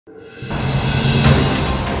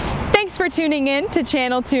Thanks for tuning in to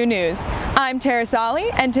Channel 2 News. I'm Tara Solly,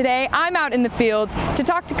 and today I'm out in the field to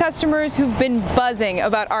talk to customers who've been buzzing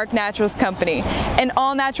about Ark Naturals Company, an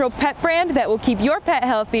all-natural pet brand that will keep your pet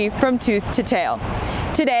healthy from tooth to tail.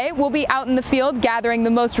 Today, we'll be out in the field gathering the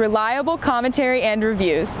most reliable commentary and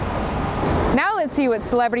reviews. Now let's see what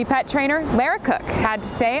celebrity pet trainer Lara Cook had to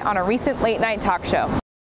say on a recent late-night talk show.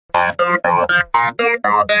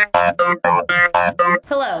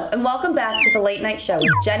 Hello, and welcome back to the Late Night Show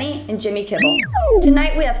with Jenny and Jimmy Kibble.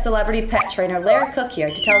 Tonight we have celebrity pet trainer Lara Cook here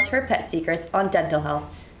to tell us her pet secrets on dental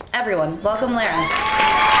health. Everyone, welcome Lara.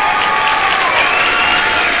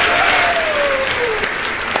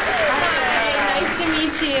 Hi, nice to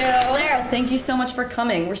meet you. Lara, thank you so much for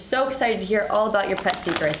coming. We're so excited to hear all about your pet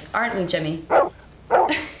secrets, aren't we, Jimmy?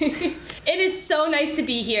 It is so nice to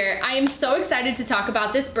be here. I am so excited to talk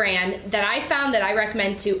about this brand that I found that I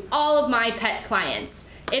recommend to all of my pet clients.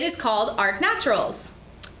 It is called Ark Naturals.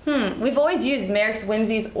 We've always used Merrick's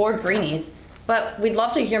Whimsies or Greenies, but we'd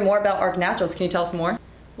love to hear more about Ark Naturals. Can you tell us more?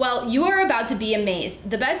 Well, you are about to be amazed.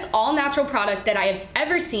 The best all-natural product that I have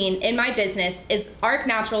ever seen in my business is Ark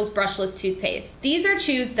Naturals brushless toothpaste. These are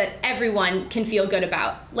chews that everyone can feel good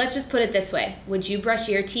about. Let's just put it this way. Would you brush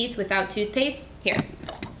your teeth without toothpaste? Here,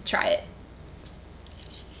 try it.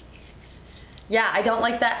 Yeah, I don't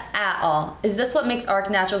like that at all. Is this what makes Ark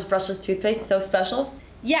Naturals brushless toothpaste so special?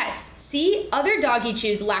 Yes, see, other doggy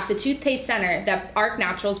chews lack the toothpaste center that Ark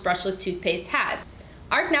Naturals brushless toothpaste has.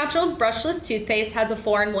 Ark Naturals brushless toothpaste has a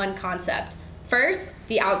 4-in-1 concept. First,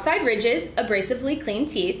 the outside ridges abrasively clean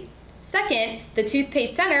teeth. Second, the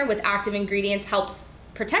toothpaste center with active ingredients helps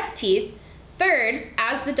protect teeth. Third,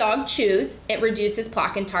 as the dog chews, it reduces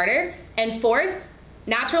plaque and tartar. And fourth,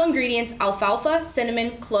 natural ingredients alfalfa,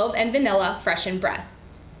 cinnamon, clove, and vanilla freshen breath.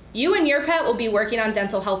 You and your pet will be working on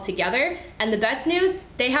dental health together, and the best news,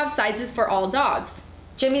 they have sizes for all dogs.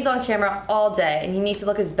 Jimmy's on camera all day, and he needs to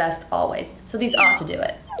look his best always, so these ought to do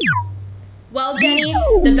it. Well, Jenny,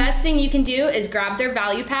 the best thing you can do is grab their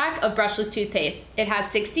value pack of brushless toothpaste. It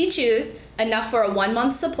has 60 chews, enough for a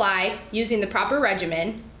 1-month supply using the proper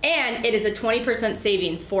regimen, and it is a 20%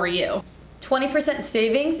 savings for you. 20%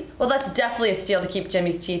 savings? Well, that's definitely a steal to keep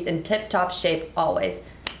Jimmy's teeth in tip-top shape always.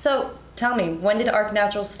 So, tell me, when did Ark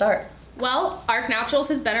Naturals start? Well, Ark Naturals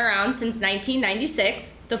has been around since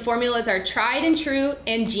 1996. The formulas are tried and true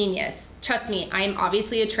and genius. Trust me, I am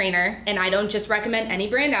obviously a trainer, and I don't just recommend any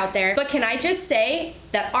brand out there, but can I just say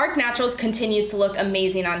that Ark Naturals continues to look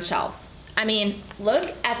amazing on shelves. I mean,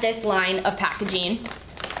 look at this line of packaging.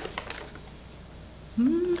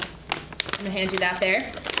 I'm gonna hand you that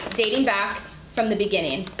there. Dating back from the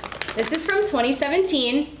beginning. This is from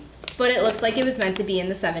 2017, but it looks like it was meant to be in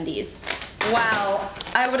the 70s. Wow,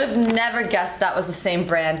 I would have never guessed that was the same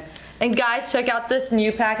brand. And guys, check out this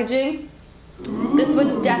new packaging. This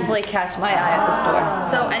would definitely catch my eye at the store.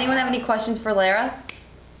 So anyone have any questions for Lara?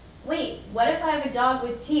 Wait, what if I have a dog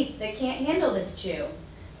with teeth that can't handle this chew?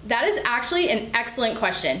 That is actually an excellent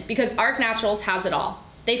question because Ark Naturals has it all.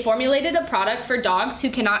 They formulated a product for dogs who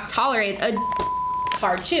cannot tolerate a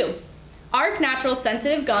hard chew. Ark Naturals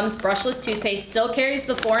Sensitive Gums Brushless Toothpaste still carries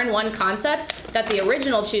the 4-in-1 concept that the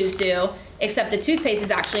original chews do, except the toothpaste is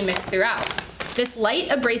actually mixed throughout. This light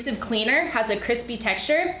abrasive cleaner has a crispy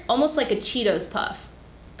texture, almost like a Cheetos puff.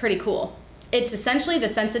 Pretty cool. It's essentially the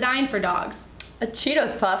Sensodyne for dogs. A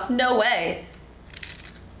Cheetos puff? No way.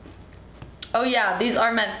 Oh yeah, these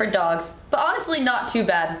are meant for dogs, but honestly not too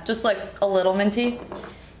bad, just like a little minty.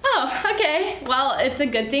 Oh, okay. Well, it's a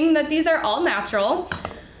good thing that these are all natural.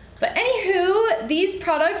 But anywho, these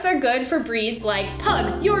products are good for breeds like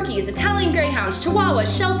pugs, Yorkies, Italian Greyhounds,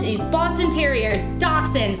 Chihuahuas, Shelties, Boston Terriers,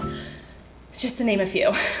 Dachshunds, just to name a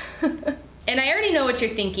few. And I already know what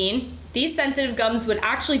you're thinking. These sensitive gums would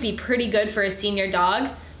actually be pretty good for a senior dog.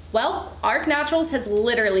 Well, Ark Naturals has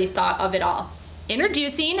literally thought of it all.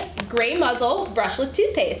 Introducing Gray Muzzle Brushless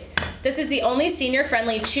Toothpaste. This is the only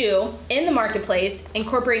senior-friendly chew in the marketplace,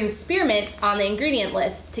 incorporating spearmint on the ingredient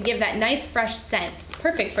list to give that nice fresh scent,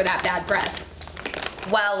 perfect for that bad breath.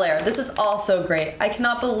 Wow, Lara, this is all so great. I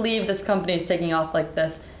cannot believe this company is taking off like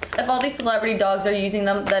this. If all these celebrity dogs are using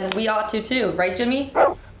them, then we ought to too, right, Jimmy?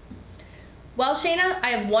 Well, Shayna, I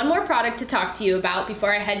have one more product to talk to you about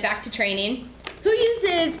before I head back to training. Who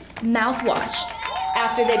uses mouthwash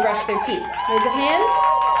after they brush their teeth? Raise of hands?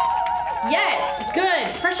 Yes,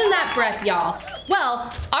 good. Freshen that breath, y'all.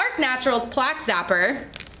 Well, Ark Naturals Plaque Zapper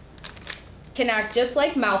can act just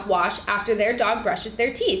like mouthwash after their dog brushes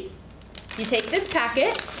their teeth. You take this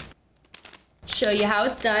packet, show you how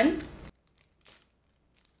it's done,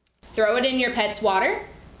 throw it in your pet's water,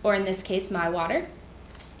 or in this case, my water,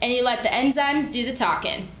 and you let the enzymes do the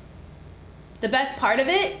talking. The best part of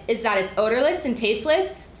it is that it's odorless and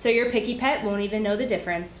tasteless, so your picky pet won't even know the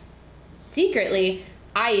difference. Secretly,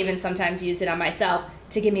 I even sometimes use it on myself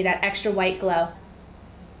to give me that extra white glow.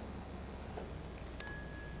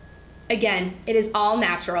 Again, it is all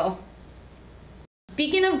natural.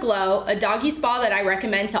 Speaking of glow, a doggy spa that I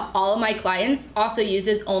recommend to all of my clients also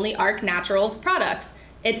uses only Ark Naturals products.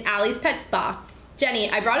 It's Allie's Pet Spa. Jenny,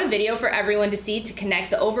 I brought a video for everyone to see to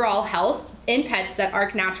connect the overall health in pets that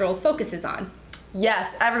Ark Naturals focuses on.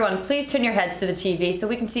 Yes, everyone, please turn your heads to the TV so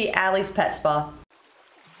we can see Allie's Pet Spa.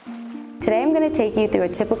 Today I'm going to take you through a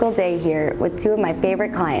typical day here with two of my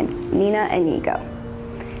favorite clients, Nina and Nico.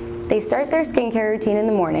 They start their skincare routine in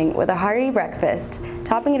the morning with a hearty breakfast,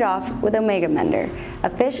 topping it off with Omega Mender, a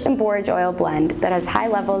fish and borage oil blend that has high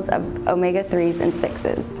levels of omega-3s and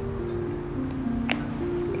 6s.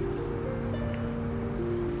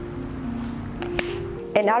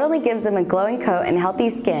 It not only gives them a glowing coat and healthy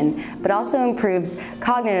skin, but also improves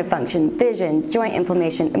cognitive function, vision, joint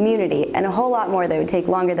inflammation, immunity, and a whole lot more that would take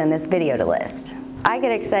longer than this video to list. I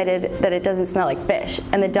get excited that it doesn't smell like fish,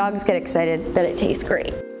 and the dogs get excited that it tastes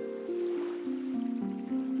great.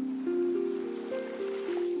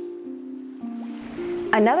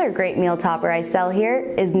 Another great meal topper I sell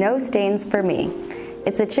here is No Stains for Me.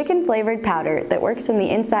 It's a chicken-flavored powder that works from the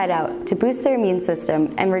inside out to boost their immune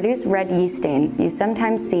system and reduce red yeast stains you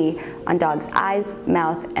sometimes see on dogs' eyes,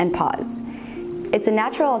 mouth, and paws. It's a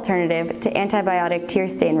natural alternative to antibiotic tear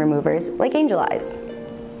stain removers like Angel Eyes.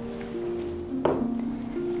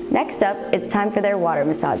 Next up, it's time for their water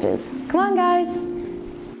massages. Come on, guys!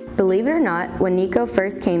 Believe it or not, when Nico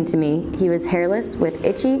first came to me, he was hairless with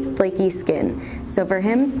itchy, flaky skin. So for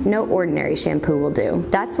him, no ordinary shampoo will do.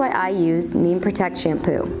 That's why I use Neem Protect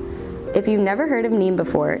shampoo. If you've never heard of Neem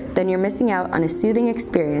before, then you're missing out on a soothing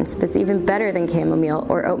experience that's even better than chamomile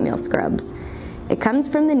or oatmeal scrubs. It comes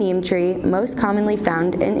from the neem tree, most commonly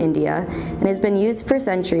found in India, and has been used for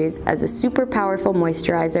centuries as a super powerful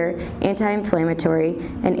moisturizer, anti-inflammatory,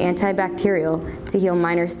 and antibacterial to heal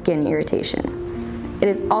minor skin irritation. It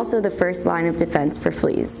is also the first line of defense for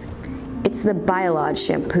fleas. It's the Biolodge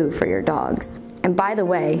shampoo for your dogs. And by the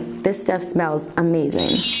way, this stuff smells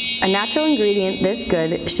amazing. A natural ingredient this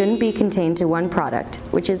good shouldn't be contained to one product,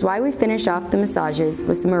 which is why we finish off the massages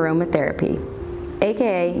with some aromatherapy,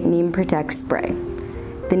 aka Neem Protect Spray.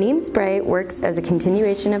 The neem spray works as a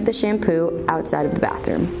continuation of the shampoo outside of the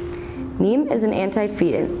bathroom. Neem is an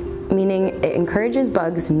anti-fetid, meaning it encourages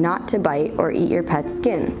bugs not to bite or eat your pet's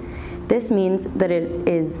skin. This means that it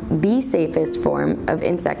is the safest form of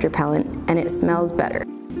insect repellent and it smells better.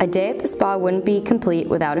 A day at the spa wouldn't be complete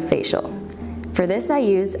without a facial. For this I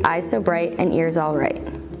use Eyes So Bright and Ears All Right.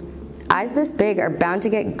 Eyes this big are bound to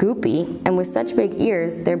get goopy, and with such big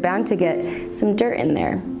ears, they're bound to get some dirt in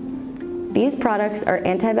there. These products are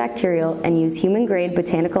antibacterial and use human-grade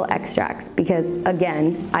botanical extracts because,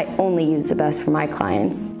 again, I only use the best for my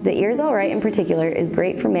clients. The Ears All Right in particular is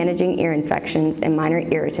great for managing ear infections and minor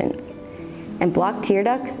irritants. And blocked tear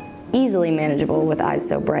ducts, easily manageable with Eyes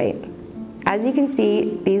So Bright. As you can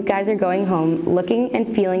see, these guys are going home looking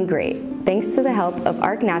and feeling great, thanks to the help of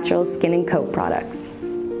Ark Naturals Skin and Coat products.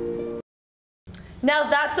 Now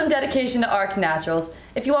that's some dedication to Ark Naturals.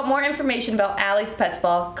 If you want more information about Allie's Pet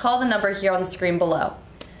Spa, call the number here on the screen below.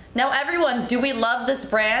 Now everyone, do we love this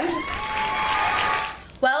brand?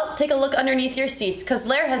 Well, take a look underneath your seats, because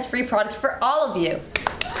Lair has free product for all of you. Enjoy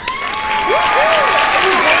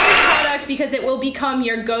this product because it will become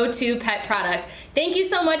your go-to pet product. Thank you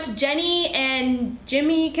so much, Jenny and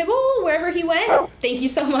Jimmy Kibble, wherever he went. Thank you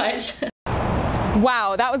so much.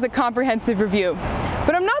 Wow, that was a comprehensive review.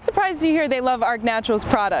 But I'm not surprised to hear they love Ark Naturals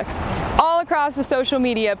products. All across the social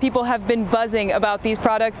media, people have been buzzing about these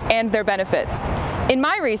products and their benefits. In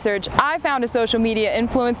my research, I found a social media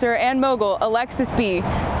influencer and mogul, Alexis B.,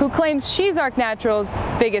 who claims she's Ark Naturals'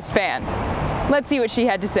 biggest fan. Let's see what she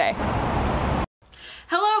had to say.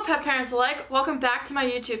 Hello pet parents alike, welcome back to my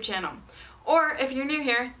YouTube channel. Or if you're new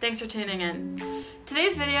here, thanks for tuning in.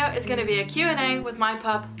 Today's video is going to be a Q&A with my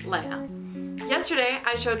pup, Leia. Yesterday,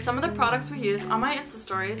 I showed some of the products we use on my Insta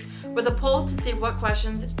stories with a poll to see what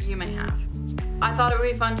questions you may have. I thought it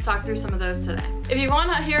would be fun to talk through some of those today. If you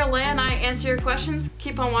want to hear Leia and I answer your questions,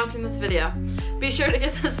 keep on watching this video. Be sure to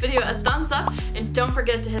give this video a thumbs up and don't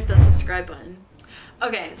forget to hit the subscribe button.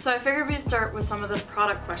 Okay, so I figured we'd start with some of the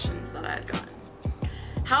product questions that I had gotten.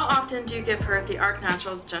 How often do you give her the Ark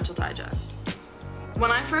Naturals Gentle Digest?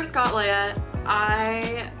 When I first got Leia,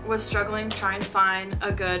 I was struggling trying to find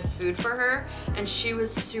a good food for her, and she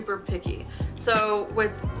was super picky. So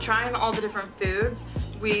with trying all the different foods,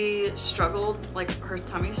 we struggled, like her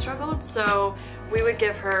tummy struggled, so we would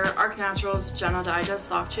give her Ark Naturals General Digest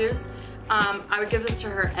Soft Chews. I would give this to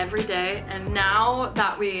her every day, and now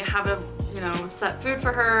that we have a set food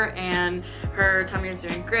for her and her tummy is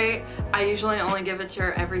doing great, I usually only give it to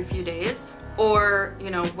her every few days, or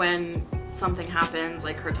when something happens,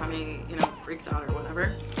 like her tummy freaks out or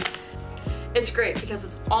whatever. It's great because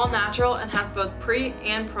it's all natural and has both pre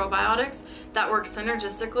and probiotics that work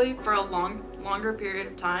synergistically for a longer period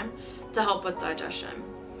of time to help with digestion.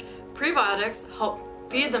 Prebiotics help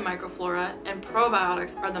feed the microflora, and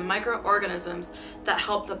probiotics are the microorganisms that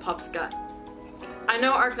help the pup's gut. I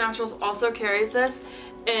know Ark Naturals also carries this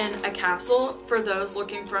in a capsule for those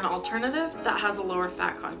looking for an alternative that has a lower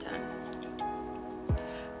fat content.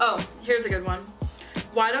 Oh, here's a good one.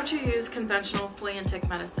 Why don't you use conventional flea and tick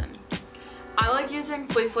medicine? I like using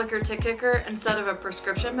Flea Flicker Tick Kicker instead of a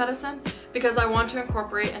prescription medicine because I want to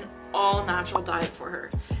incorporate an all-natural diet for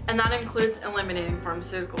her, and that includes eliminating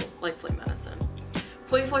pharmaceuticals like flea medicine.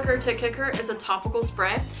 Flea Flicker Tick Kicker is a topical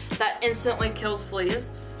spray that instantly kills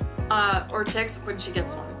fleas or ticks when she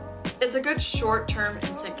gets one. It's a good short-term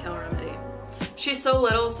instant kill remedy. She's so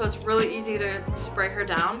little, so it's really easy to spray her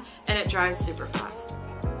down, and it dries super fast.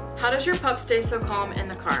 How does your pup stay so calm in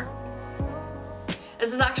the car?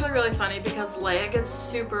 This is actually really funny because Leia gets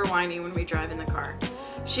super whiny when we drive in the car.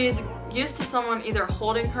 She's used to someone either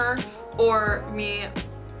holding her or me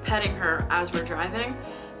petting her as we're driving.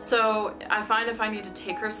 So I find if I need to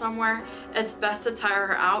take her somewhere, it's best to tire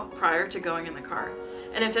her out prior to going in the car.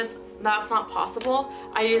 And if that's not possible,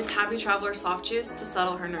 I use Happy Traveler soft chews to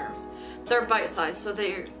settle her nerves. They're bite-sized, so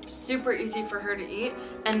they're super easy for her to eat,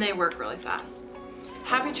 and they work really fast.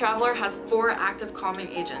 Happy Traveler has 4 active calming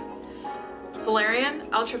agents: valerian,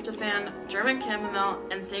 L-tryptophan, German chamomile,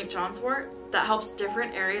 and St. John's wort that helps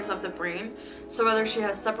different areas of the brain, so whether she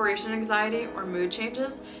has separation anxiety or mood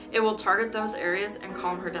changes, it will target those areas and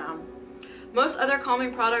calm her down. Most other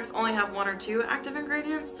calming products only have 1 or 2 active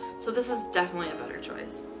ingredients, so this is definitely a better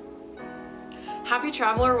choice. Happy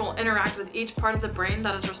Traveler will interact with each part of the brain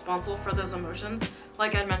that is responsible for those emotions,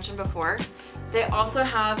 like I mentioned before. They also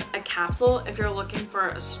have a capsule if you're looking for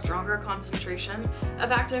a stronger concentration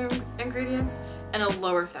of active ingredients and a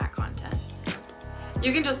lower fat content.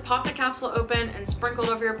 You can just pop the capsule open and sprinkle it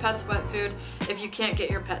over your pet's wet food if you can't get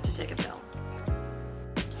your pet to take a pill.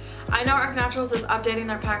 I know Ark Naturals is updating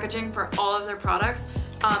their packaging for all of their products,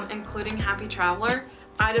 including Happy Traveler.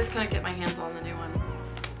 I just couldn't get my hands on the new one.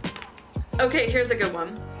 Okay, here's a good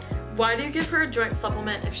one. Why do you give her a joint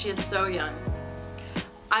supplement if she is so young?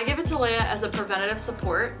 I give it to Leia as a preventative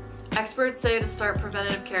support. Experts say to start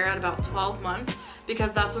preventative care at about 12 months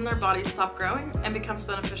because that's when their bodies stop growing and becomes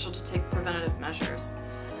beneficial to take preventative measures.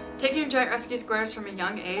 Taking joint rescue squares from a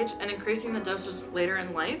young age and increasing the dosage later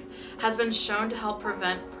in life has been shown to help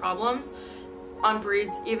prevent problems on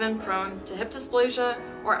breeds even prone to hip dysplasia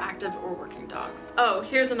or active or working dogs. Oh,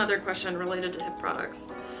 here's another question related to hip products.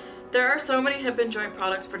 There are so many hip and joint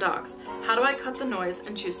products for dogs. How do I cut the noise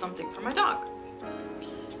and choose something for my dog?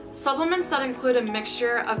 Supplements that include a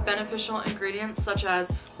mixture of beneficial ingredients such as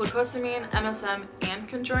glucosamine, MSM, and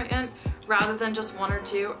chondroitin, rather than just 1 or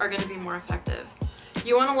 2, are going to be more effective.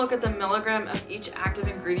 You want to look at the milligram of each active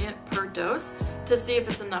ingredient per dose to see if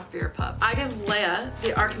it's enough for your pup. I give Leia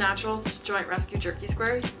the Ark Naturals Joint Rescue Jerky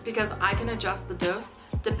Squares because I can adjust the dose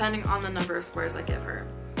depending on the number of squares I give her.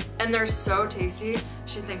 And they're so tasty,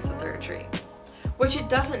 she thinks that they're a treat. What she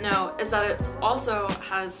doesn't know is that it also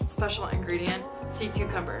has special ingredient, sea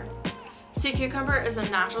cucumber. Sea cucumber is a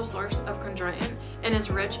natural source of chondroitin and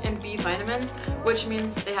is rich in B vitamins, which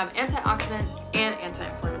means they have antioxidant and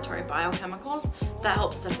anti-inflammatory biochemicals that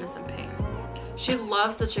help stiffness and pain. She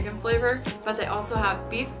loves the chicken flavor, but they also have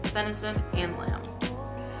beef, venison, and lamb.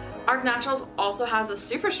 Ark Naturals also has a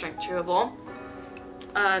super strength chewable,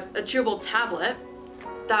 a chewable tablet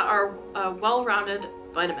that are a well-rounded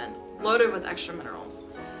vitamin loaded with extra minerals.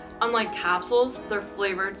 Unlike capsules, they're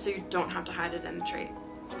flavored so you don't have to hide it in the treat.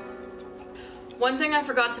 One thing I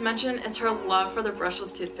forgot to mention is her love for the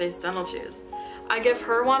brushless toothpaste dental chews. I give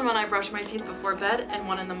her one when I brush my teeth before bed and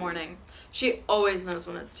one in the morning. She always knows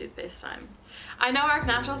when it's toothpaste time. I know Ark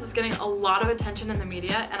Naturals is getting a lot of attention in the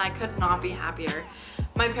media, and I could not be happier.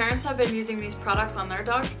 My parents have been using these products on their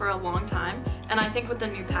dogs for a long time, and I think with the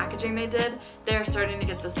new packaging they did, they are starting to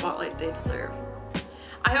get the spotlight they deserve.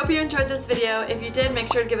 I hope you enjoyed this video. If you did, make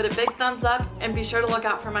sure to give it a big thumbs up and be sure to look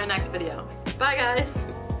out for my next video. Bye guys!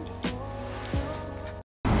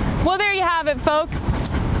 Well, there you have it, folks.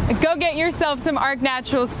 Go get yourself some Ark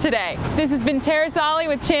Naturals today. This has been Tara Solly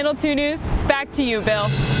with Channel 2 News. Back to you, Bill.